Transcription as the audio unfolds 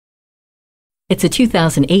It's a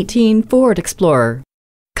 2018 Ford Explorer.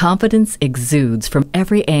 Confidence exudes from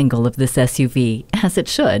every angle of this SUV, as it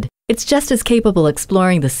should. It's just as capable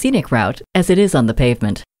exploring the scenic route as it is on the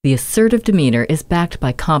pavement. The assertive demeanor is backed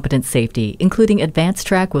by competent safety, including advanced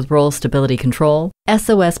track with roll stability control,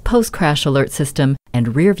 SOS post-crash alert system,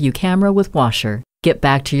 and rear-view camera with washer. Get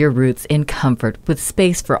back to your roots in comfort with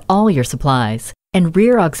space for all your supplies, and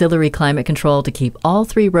rear auxiliary climate control to keep all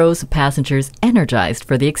 3 rows of passengers energized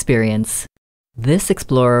for the experience. This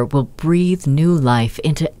Explorer will breathe new life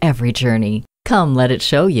into every journey. Come let it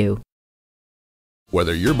show you.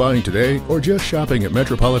 Whether you're buying today or just shopping at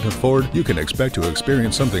Metropolitan Ford, you can expect to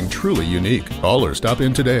experience something truly unique. Call or stop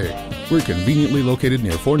in today. We're conveniently located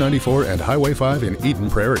near 494 and Highway 5 in Eden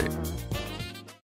Prairie.